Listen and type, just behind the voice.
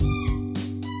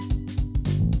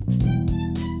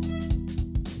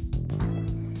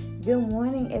Good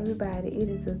morning, everybody. It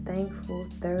is a thankful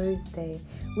Thursday.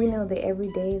 We know that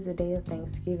every day is a day of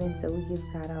Thanksgiving, so we give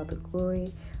God all the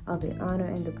glory, all the honor,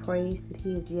 and the praise that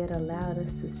He has yet allowed us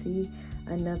to see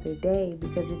another day.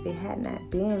 Because if it had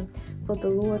not been for the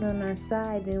Lord on our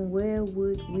side, then where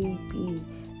would we be?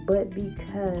 But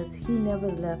because He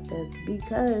never left us,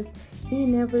 because He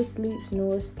never sleeps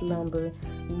nor slumber,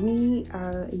 we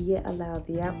are yet allowed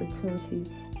the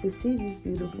opportunity to see this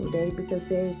beautiful day, because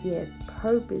there is yet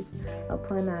purpose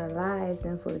upon our lives,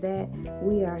 and for that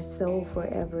we are so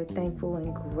forever thankful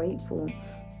and grateful.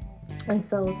 And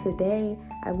so today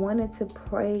I wanted to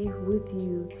pray with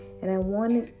you, and I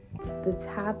wanted the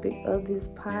topic of this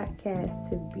podcast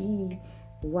to be,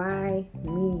 why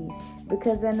me?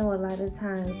 Because I know a lot of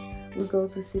times we go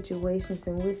through situations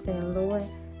and we're saying, Lord,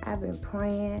 I've been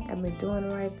praying, I've been doing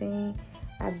the right thing,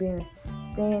 I've been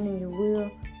staying in your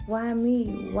will. Why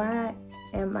me? Why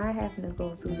am I having to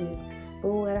go through this? But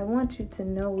what I want you to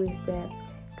know is that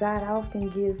God often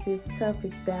gives His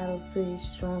toughest battles to His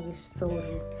strongest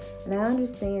soldiers. And I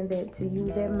understand that to you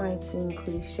that might seem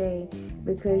cliche,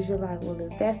 because you're like, well,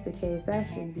 if that's the case, I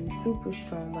should be super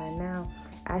strong by now.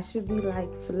 I should be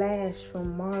like Flash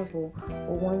from Marvel,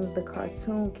 or one of the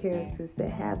cartoon characters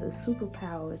that have the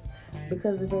superpowers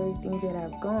because of everything that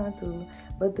I've gone through.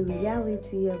 But the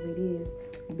reality of it is,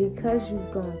 because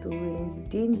you've gone through it and you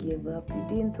didn't give up, you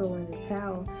didn't throw in the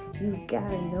towel, you've got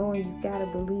to know and you've got to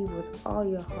believe with all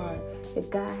your heart that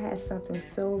God has something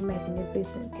so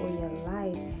magnificent for your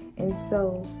life. And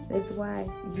so that's why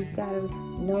you've got to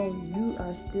know you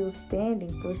are still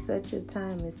standing for such a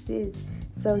time as this.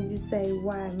 So you say,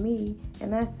 why me?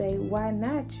 And I say, why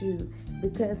not you?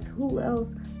 Because who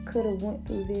else could have went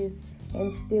through this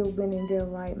and still been in their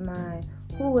right mind?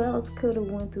 Who else could have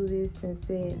went through this and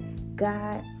said,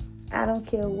 God, I don't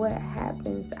care what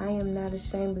happens. I am not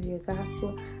ashamed of your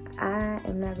gospel. I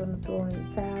am not going to throw in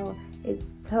the towel.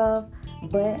 It's tough,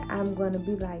 but I'm going to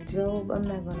be like Job. I'm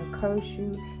not going to curse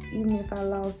you. Even if I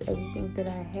lost everything that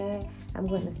I had, I'm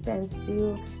going to stand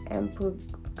still and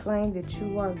proclaim that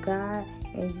you are God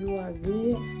and you are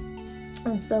good.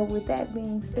 And so with that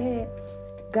being said,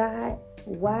 God,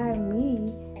 why me?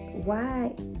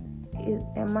 Why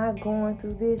am I going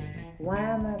through this? Why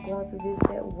am I going through this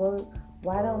at work?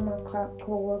 Why don't my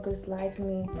co-workers like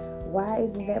me? Why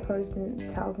isn't that person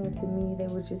talking to me?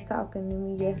 They were just talking to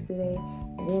me yesterday,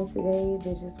 and then today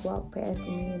they just walk past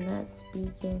me and not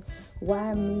speaking.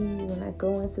 Why me when I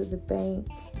go into the bank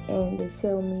and they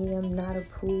tell me I'm not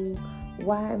approved?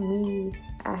 Why me?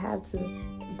 I have to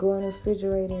go in the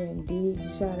refrigerator and dig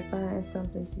to try to find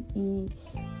something to eat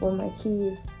for my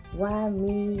kids. Why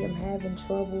me? I'm having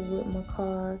trouble with my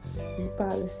car. You're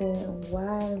probably saying,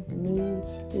 why me?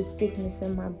 This sickness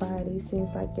in my body seems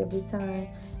like every time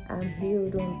I'm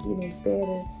healed or I'm getting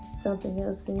better, something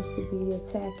else seems to be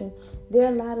attacking. There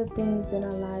are a lot of things in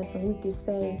our lives when we could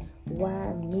say,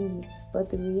 why me? But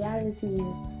the reality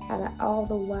is, out of all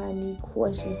the why me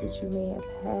questions that you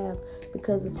may have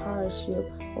because of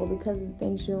hardship or because of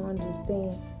things you don't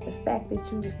understand, the fact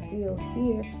that you are still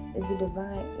here is a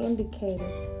divine indicator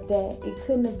that it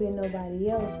couldn't have been nobody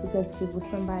else, because if it was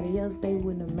somebody else, they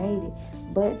wouldn't have made it.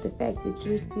 But the fact that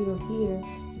you're still here,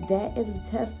 that is a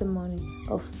testimony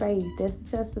of faith. That's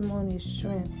a testimony of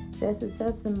strength. That's a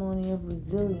testimony of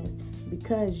resilience,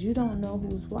 because you don't know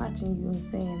who's watching you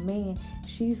and saying, man,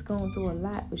 she's going through a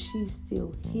lot, but she's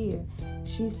still here.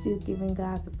 She's still giving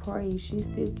God the praise. She's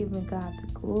still giving God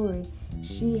the glory.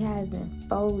 She hasn't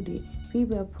folded.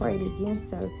 People have prayed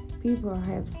against her. People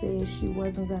have said she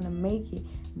wasn't going to make it,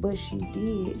 but she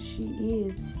did. She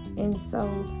is. And so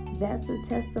that's a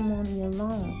testimony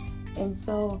alone. And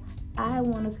so I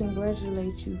want to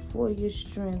congratulate you for your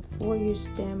strength, for your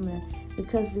stamina,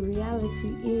 because the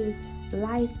reality is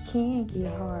life can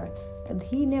get hard. And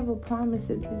He never promised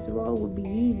that this road would be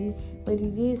easy, but He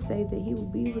did say that He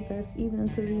would be with us even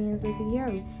until the ends of the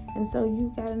earth. And so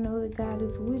you got to know that God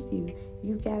is with you.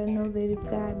 You got to know that if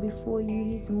God before you,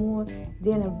 He's more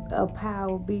than a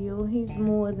power bill. He's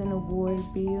more than a water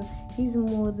bill. He's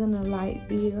more than a light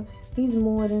bill. He's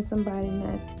more than somebody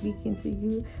not speaking to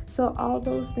you. So all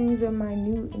those things are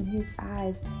minute in His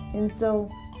eyes. And so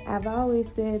I've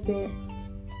always said that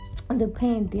the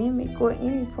pandemic or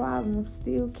any problem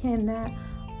still cannot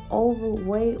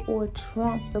overweigh or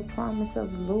trump the promise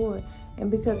of the Lord. And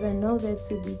because I know that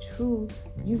to be true,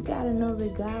 you've got to know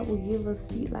that God will give us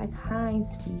feet like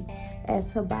hinds feet.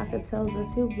 As Habakkuk tells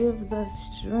us, He'll give us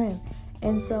strength.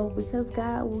 And so because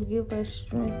God will give us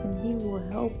strength and he will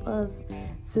help us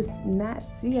to not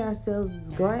see ourselves as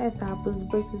grasshoppers,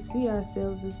 but to see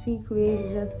ourselves as he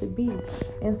created us to be.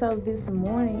 And so this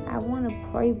morning, I want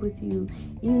to pray with you,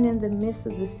 even in the midst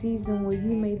of the season where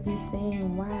you may be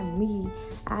saying, why me?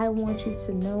 I want you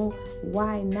to know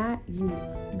why not you.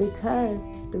 Because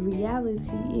the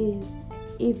reality is,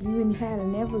 if you had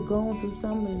never gone through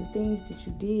some of the things that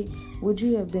you did, would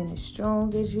you have been as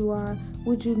strong as you are?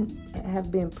 Would you have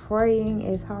been praying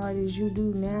as hard as you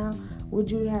do now?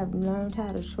 Would you have learned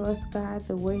how to trust God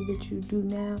the way that you do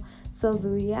now? So the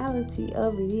reality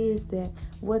of it is that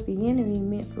what the enemy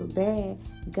meant for bad,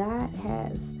 God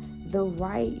has the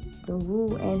right, the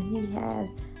rule, and he has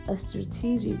a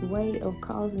strategic way of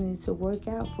causing it to work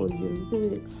out for your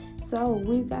good. So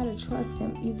we've got to trust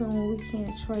him even when we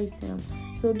can't trace him.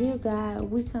 So dear God,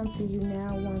 we come to you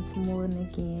now once more and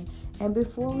again. And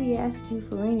before we ask you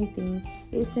for anything,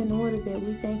 it's in order that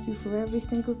we thank you for every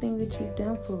single thing that you've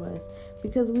done for us.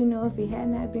 Because we know if it had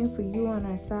not been for you on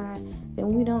our side, then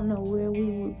we don't know where we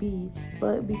would be.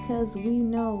 But because we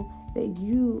know that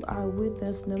you are with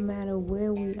us no matter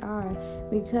where we are,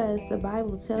 because the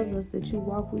Bible tells us that you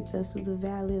walk with us through the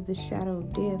valley of the shadow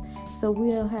of death, so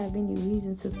we don't have any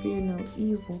reason to fear no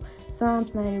evil.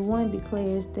 Psalms 91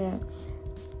 declares that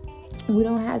we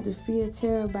don't have to fear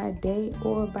terror by day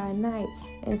or by night.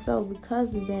 And so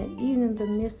because of that, even in the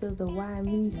midst of the why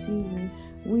me season,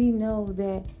 we know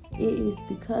that it is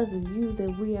because of you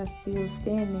that we are still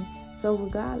standing. So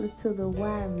regardless to the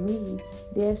why me,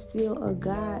 there's still a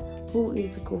God who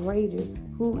is greater,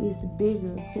 who is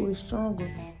bigger, who is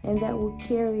stronger, and that will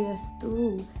carry us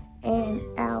through and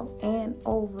out and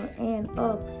over and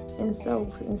up. And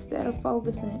so instead of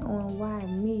focusing on why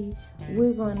me,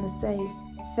 we're going to say,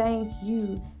 thank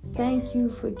you. Thank you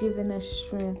for giving us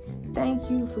strength. Thank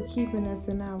you for keeping us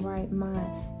in our right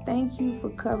mind. Thank you for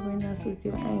covering us with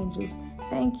your angels.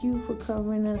 Thank you for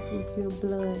covering us with your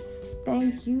blood.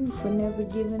 Thank you for never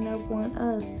giving up on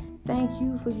us. Thank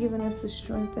you for giving us the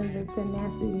strength and the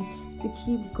tenacity to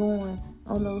keep going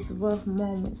on those rough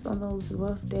moments, on those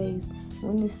rough days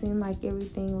when it seemed like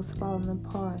everything was falling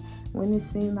apart, when it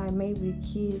seemed like maybe the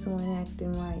kids weren't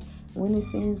acting right, when it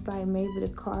seems like maybe the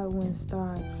car wouldn't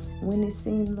start, when it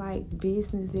seemed like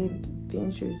business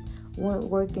adventures weren't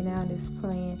working out as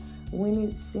planned, when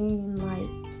it seemed like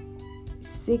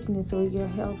sickness or your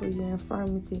health or your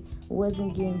infirmity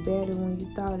wasn't getting better when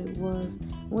you thought it was,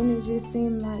 when it just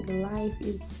seemed like life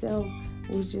itself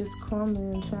was just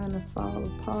crumbling and trying to fall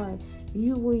apart,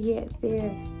 you were yet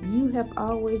there. You have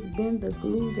always been the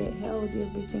glue that held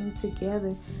everything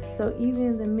together. So even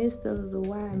in the midst of the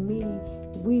why me,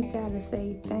 we've got to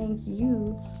say thank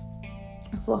you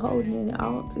for holding it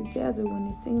all together when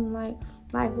it seemed like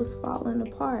life was falling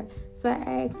apart. So I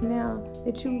ask now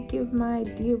that you give my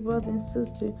dear brother and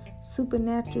sister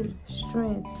supernatural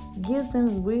strength. Give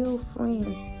them real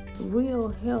friends, real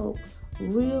help,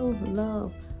 real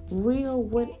love, real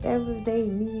whatever they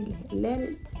need.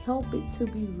 Help it to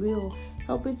be real.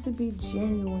 Help it to be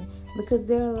genuine. Because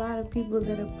there are a lot of people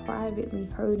that are privately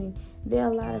hurting. There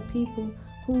are a lot of people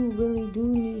who really do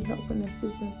need help and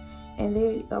assistance, and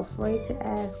they're afraid to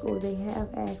ask, or they have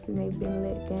asked and they've been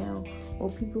let down, or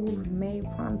people who've made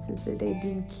promises that they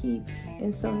didn't keep.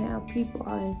 And so now people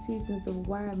are in seasons of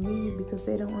why me, because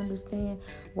they don't understand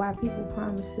why people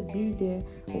promise to be there,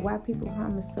 or why people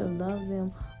promise to love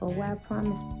them, or why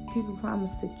people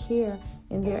promise to care,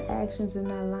 and their actions are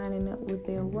not lining up with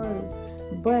their words.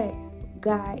 But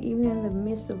God, even in the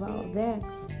midst of all that,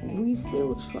 we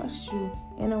still trust you.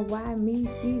 In a why me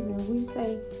season, we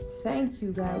say thank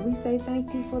you, God. We say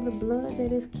thank you for the blood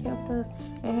that has kept us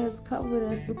and has covered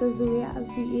us, because the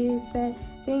reality is that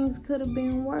things could have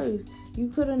been worse. You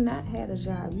could have not had a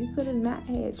job. You could have not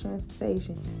had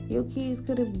transportation. Your kids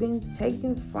could have been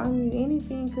taken from you.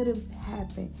 Anything could have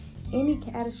happened. Any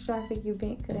catastrophic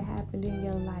event could have happened in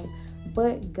your life.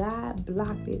 But God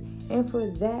blocked it. And for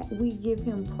that, we give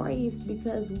him praise,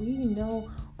 because we know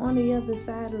on the other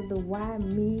side of the why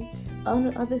me, on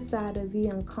the other side of the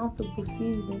uncomfortable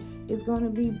season, it's going to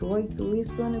be breakthrough.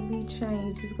 It's going to be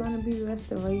change. It's going to be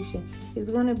restoration. It's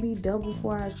going to be double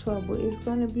for our trouble. It's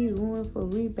going to be ruin for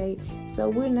rebate. So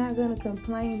we're not going to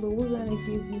complain, but we're going to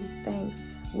give you thanks.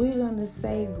 We're going to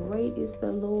say, great is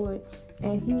the Lord,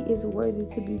 and he is worthy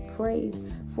to be praised.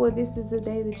 For this is the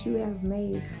day that you have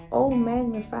made. Oh,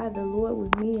 magnify the Lord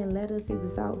with me, and let us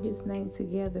exalt his name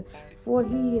together. For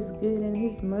he is good, and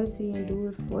his mercy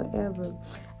endures forever.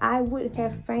 I would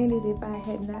have fainted if I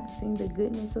had not seen the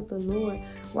goodness of the Lord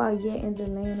while yet in the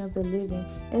land of the living.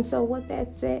 And so what that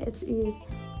says is,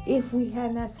 If we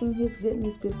had not seen his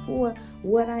goodness before,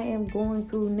 what I am going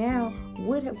through now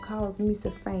would have caused me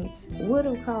to faint, would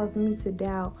have caused me to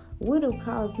doubt, would have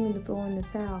caused me to throw in the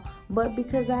towel. But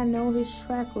because I know his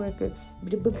track record,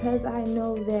 because I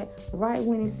know that right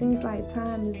when it seems like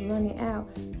time is running out,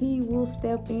 he will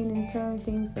step in and turn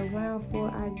things around for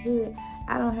our good.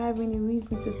 I don't have any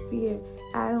reason to fear.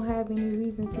 I don't have any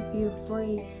reason to be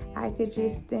afraid. I could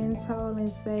just stand tall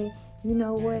and say, you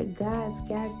know what, God's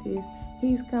got this.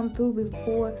 He's come through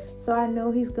before, so I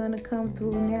know he's going to come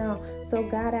through now. So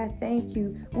God, I thank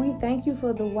you. We thank you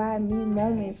for the why me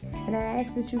moments. And I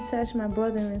ask that you touch my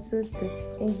brother and sister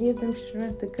and give them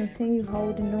strength to continue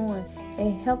holding on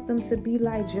and help them to be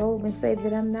like Job and say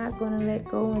that I'm not going to let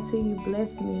go until you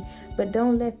bless me. But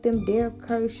don't let them dare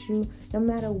curse you no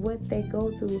matter what they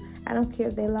go through. I don't care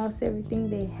if they lost everything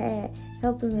they had.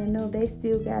 Help them to know they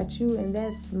still got you, and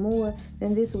that's more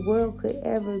than this world could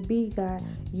ever be, God.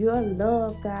 Your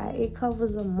love, God, it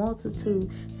covers a multitude.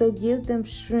 So give them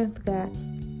strength, God.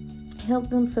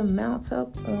 Help them to mount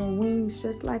up on wings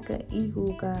just like an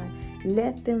eagle, God.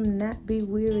 Let them not be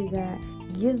weary, God.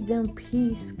 Give them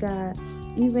peace, God.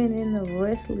 Even in the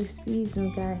restless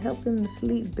season, God, help them to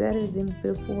sleep better than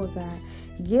before, God.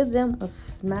 Give them a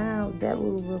smile that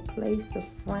will replace the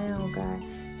frown, God.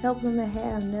 Help them to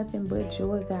have nothing but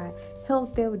joy, God.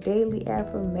 Help their daily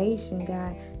affirmation,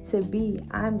 God, to be,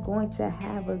 I'm going to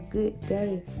have a good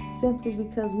day. Simply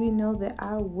because we know that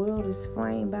our world is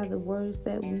framed by the words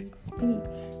that we speak.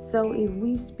 So if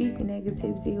we speak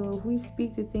negativity or if we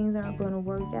speak that things aren't going to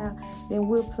work out, then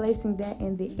we're placing that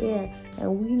in the air.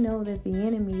 And we know that the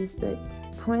enemy is the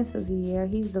prince of the air.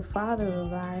 He's the father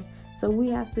of lies. So we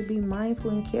have to be mindful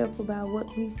and careful about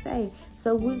what we say.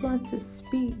 So we're going to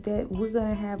speak that we're going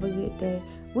to have a good day.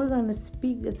 We're going to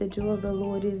speak that the joy of the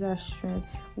Lord is our strength.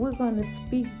 We're going to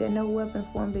speak that no weapon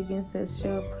formed against us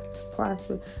shall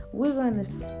prosper. We're going to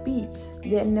speak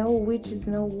that no witches,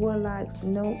 no warlocks,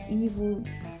 no evil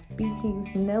speakings,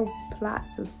 no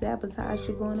plots of sabotage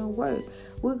are going to work.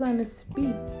 We're going to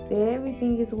speak that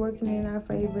everything is working in our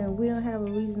favor, and we don't have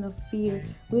a reason to fear.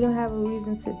 We don't have a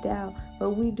reason to doubt,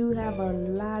 but we do have a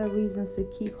lot of reasons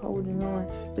to keep holding on,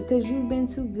 because you've been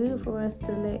too good for us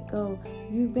to let go.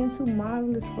 You've been too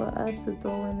marvelous for us to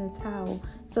throw in the towel.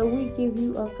 So we give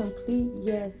you a complete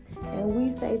yes, and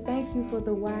we say thank you for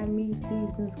the why me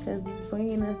seasons, because it's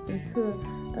bringing us into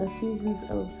a seasons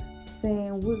of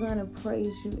saying we're going to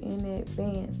praise you in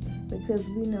advance, because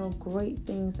we know great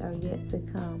things are yet to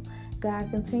come.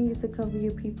 God, continue to cover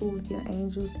your people with your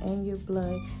angels and your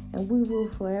blood, and we will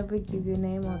forever give your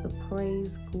name all the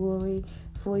praise, glory,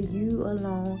 for you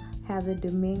alone have the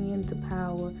dominion, the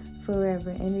power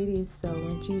forever, and it is so.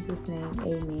 In Jesus' name,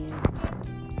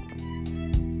 amen.